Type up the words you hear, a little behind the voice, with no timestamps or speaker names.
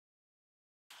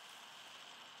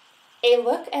A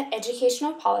look at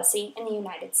educational policy in the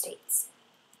United States.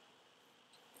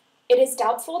 It is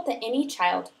doubtful that any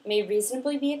child may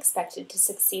reasonably be expected to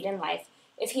succeed in life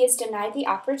if he is denied the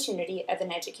opportunity of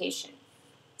an education.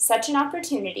 Such an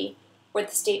opportunity, where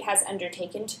the state has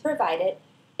undertaken to provide it,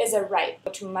 is a right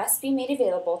which must be made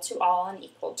available to all on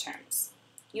equal terms.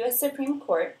 U.S. Supreme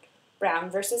Court,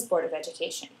 Brown v. Board of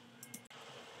Education.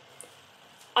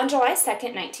 On July 2,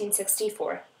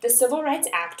 1964, the Civil Rights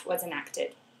Act was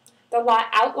enacted. The law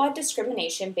outlawed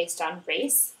discrimination based on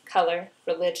race, color,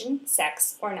 religion,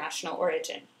 sex, or national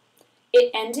origin.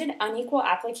 It ended unequal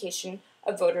application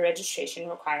of voter registration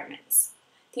requirements.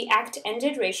 The act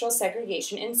ended racial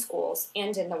segregation in schools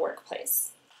and in the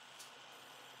workplace.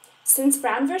 Since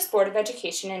Brown v. Board of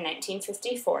Education in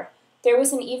 1954, there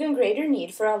was an even greater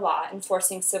need for a law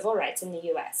enforcing civil rights in the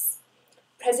U.S.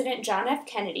 President John F.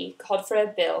 Kennedy called for a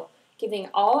bill giving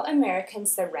all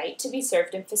Americans the right to be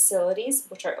served in facilities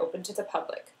which are open to the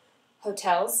public: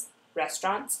 hotels,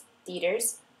 restaurants,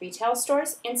 theaters, retail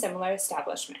stores, and similar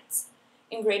establishments,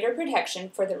 and greater protection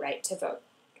for the right to vote,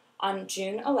 on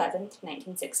June 11,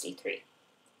 1963.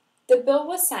 The bill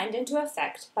was signed into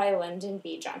effect by Lyndon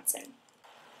B. Johnson.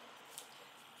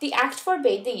 The act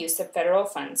forbade the use of federal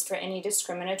funds for any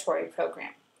discriminatory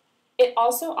program. It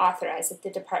also authorized that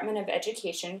the Department of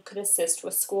Education could assist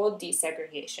with school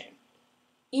desegregation.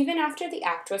 Even after the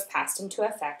act was passed into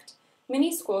effect,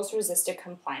 many schools resisted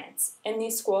compliance, and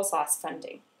these schools lost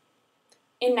funding.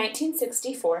 In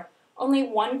 1964, only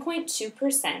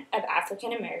 1.2% of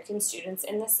African American students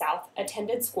in the South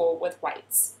attended school with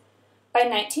whites. By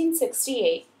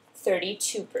 1968,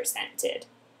 32% did.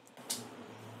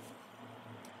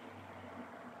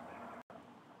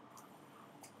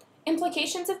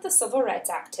 Implications of the Civil Rights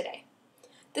Act today.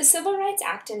 The Civil Rights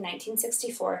Act in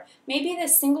 1964 may be the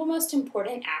single most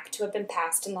important act to have been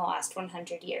passed in the last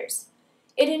 100 years.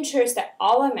 It ensures that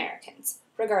all Americans,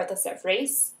 regardless of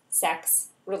race, sex,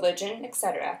 religion,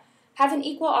 etc., have an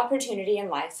equal opportunity in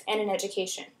life and in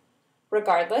education.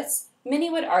 Regardless, many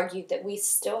would argue that we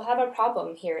still have a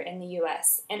problem here in the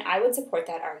U.S., and I would support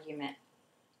that argument.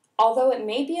 Although it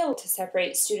may be able to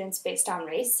separate students based on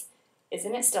race,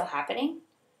 isn't it still happening?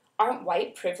 Aren't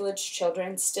white privileged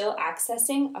children still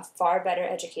accessing a far better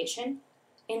education?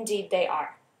 Indeed, they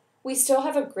are. We still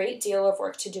have a great deal of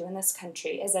work to do in this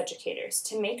country as educators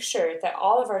to make sure that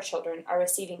all of our children are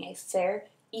receiving a fair,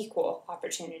 equal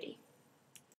opportunity.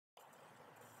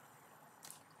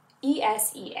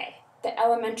 ESEA, the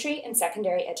Elementary and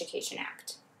Secondary Education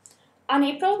Act. On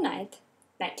April 9,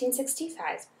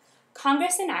 1965,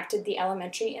 Congress enacted the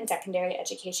Elementary and Secondary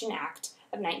Education Act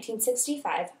of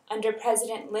 1965 under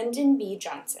President Lyndon B.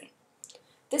 Johnson.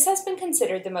 This has been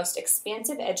considered the most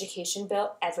expansive education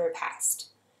bill ever passed.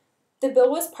 The bill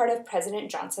was part of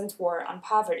President Johnson's war on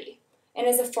poverty, and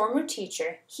as a former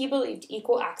teacher, he believed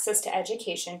equal access to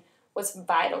education was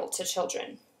vital to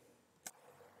children.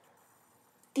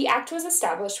 The act was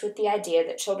established with the idea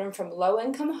that children from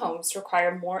low-income homes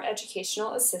require more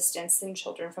educational assistance than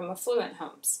children from affluent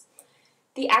homes.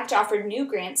 The act offered new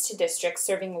grants to districts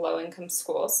serving low-income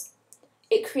schools.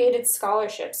 It created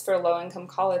scholarships for low-income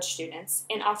college students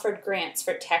and offered grants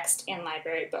for text and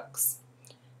library books.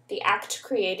 The act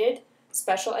created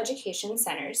special education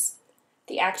centers.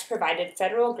 The act provided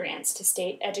federal grants to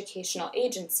state educational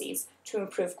agencies to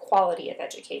improve quality of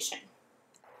education.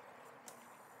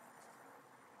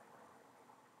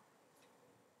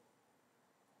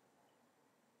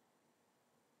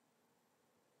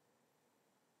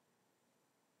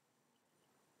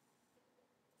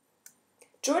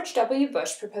 George W.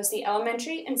 Bush proposed the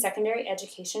Elementary and Secondary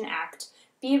Education Act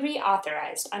be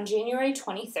reauthorized on January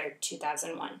 23,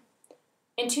 2001.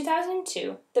 In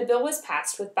 2002, the bill was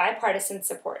passed with bipartisan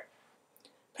support.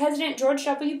 President George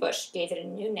W. Bush gave it a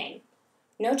new name: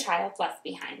 No Child Left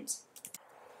Behind.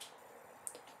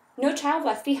 No Child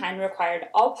Left Behind required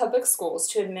all public schools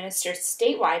to administer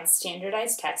statewide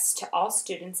standardized tests to all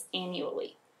students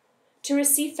annually. To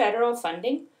receive federal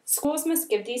funding, schools must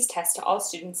give these tests to all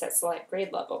students at select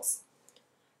grade levels.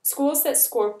 Schools that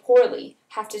score poorly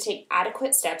have to take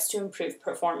adequate steps to improve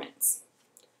performance.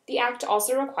 The act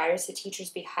also requires that teachers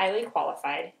be highly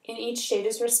qualified, and each state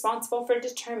is responsible for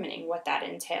determining what that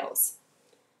entails.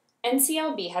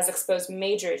 NCLB has exposed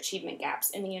major achievement gaps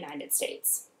in the United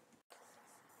States.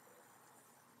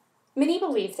 Many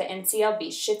believe that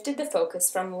NCLB shifted the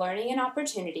focus from learning and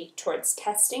opportunity towards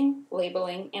testing,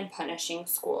 labeling, and punishing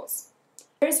schools.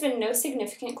 There has been no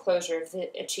significant closure of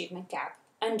the achievement gap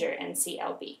under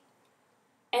NCLB.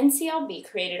 NCLB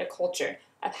created a culture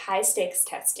of high-stakes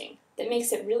testing that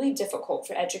makes it really difficult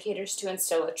for educators to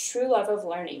instill a true love of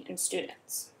learning in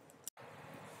students.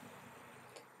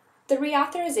 The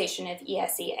reauthorization of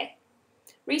ESEA.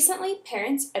 Recently,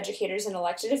 parents, educators, and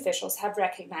elected officials have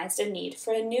recognized a need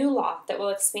for a new law that will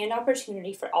expand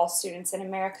opportunity for all students in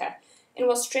America and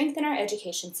will strengthen our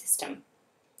education system.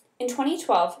 In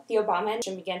 2012, the Obama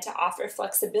administration began to offer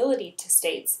flexibility to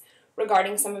states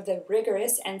regarding some of the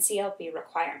rigorous NCLB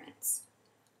requirements.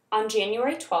 On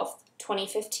January 12,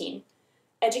 2015,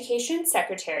 Education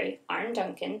Secretary Arne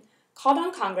Duncan called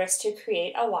on Congress to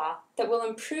create a law that will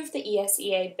improve the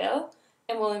ESEA bill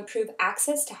and will improve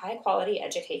access to high-quality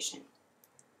education.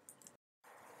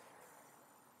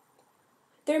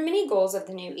 There are many goals of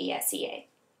the new ESEA.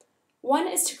 One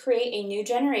is to create a new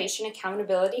generation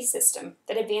accountability system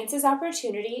that advances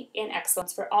opportunity and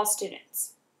excellence for all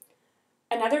students.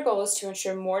 Another goal is to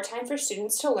ensure more time for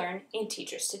students to learn and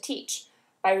teachers to teach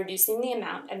by reducing the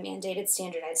amount of mandated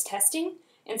standardized testing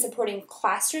and supporting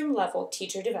classroom-level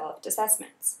teacher-developed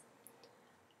assessments.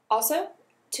 Also,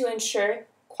 to ensure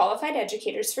qualified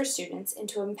educators for students and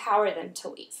to empower them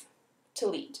to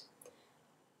lead.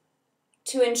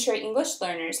 To ensure English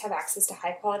learners have access to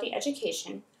high-quality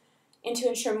education, and to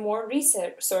ensure more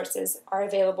resources are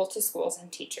available to schools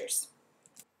and teachers.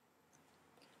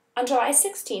 On July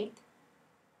 16th,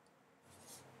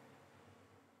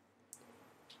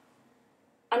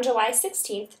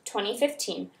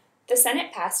 2015, the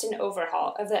Senate passed an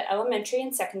overhaul of the Elementary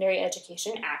and Secondary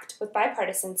Education Act with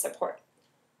bipartisan support.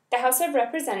 The House of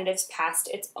Representatives passed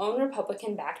its own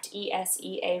Republican-backed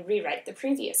ESEA rewrite the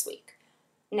previous week.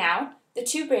 Now, the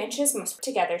two branches must work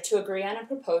together to agree on a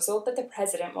proposal that the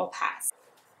President will pass.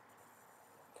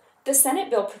 The Senate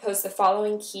bill proposed the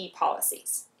following key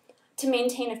policies: to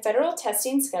maintain a federal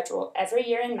testing schedule every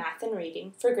year in math and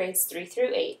reading for grades 3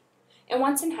 through 8, and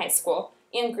once in high school,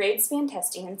 and grade-span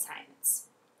testing in science.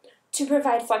 To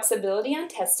provide flexibility on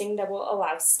testing that will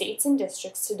allow states and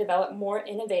districts to develop more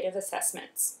innovative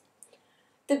assessments.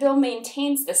 The bill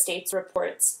maintains the state's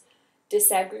reports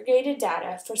disaggregated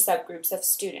data for subgroups of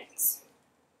students.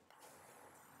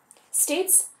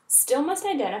 States still must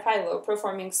identify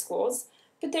low-performing schools,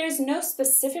 but there is no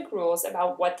specific rules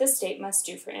about what the state must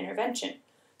do for intervention.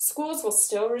 Schools will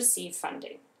still receive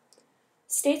funding.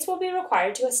 States will be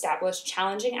required to establish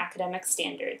challenging academic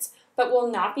standards, but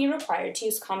will not be required to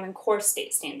use Common Core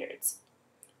state standards.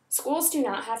 Schools do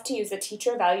not have to use a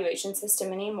teacher evaluation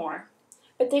system anymore,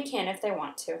 but they can if they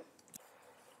want to.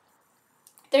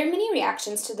 There are many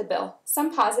reactions to the bill,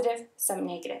 some positive, some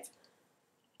negative.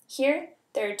 Here,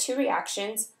 there are two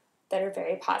reactions that are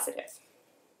very positive.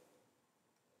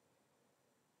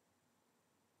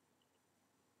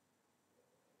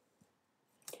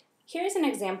 Here is an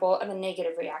example of a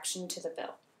negative reaction to the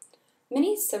bill.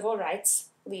 Many civil rights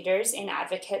leaders and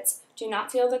advocates do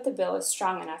not feel that the bill is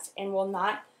strong enough and will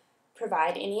not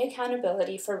provide any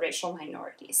accountability for racial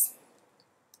minorities.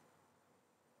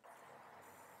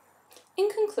 In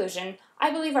conclusion,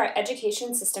 I believe our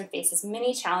education system faces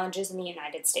many challenges in the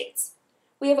United States.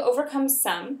 We have overcome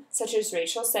some, such as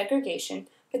racial segregation,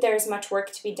 but there is much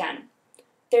work to be done.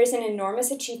 There is an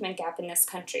enormous achievement gap in this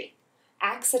country.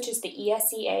 Acts such as the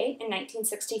ESEA in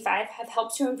 1965 have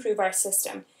helped to improve our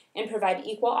system and provide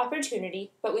equal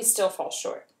opportunity, but we still fall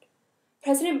short.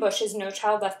 President Bush's No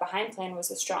Child Left Behind plan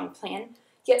was a strong plan,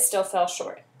 yet still fell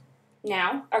short.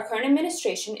 Now, our current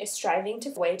administration is striving to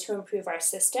find a way to improve our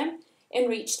system and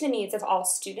reach the needs of all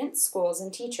students, schools,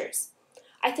 and teachers.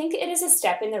 I think it is a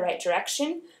step in the right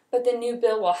direction, but the new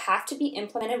bill will have to be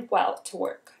implemented well to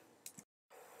work.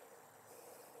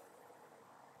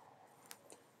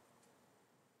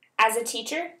 As a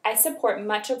teacher, I support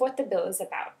much of what the bill is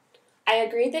about. I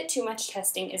agree that too much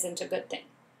testing isn't a good thing.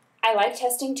 I like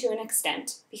testing to an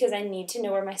extent because I need to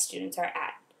know where my students are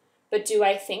at. But do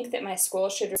I think that my school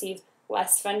should receive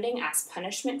less funding as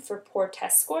punishment for poor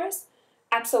test scores?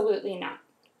 Absolutely not.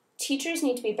 Teachers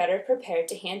need to be better prepared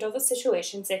to handle the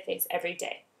situations they face every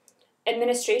day.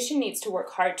 Administration needs to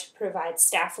work hard to provide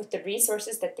staff with the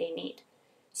resources that they need.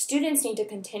 Students need to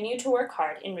continue to work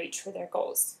hard and reach for their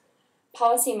goals.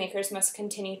 Policymakers must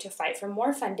continue to fight for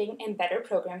more funding and better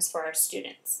programs for our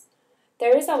students.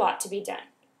 There is a lot to be done.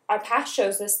 Our past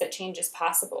shows us that change is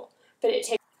possible, but it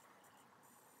takes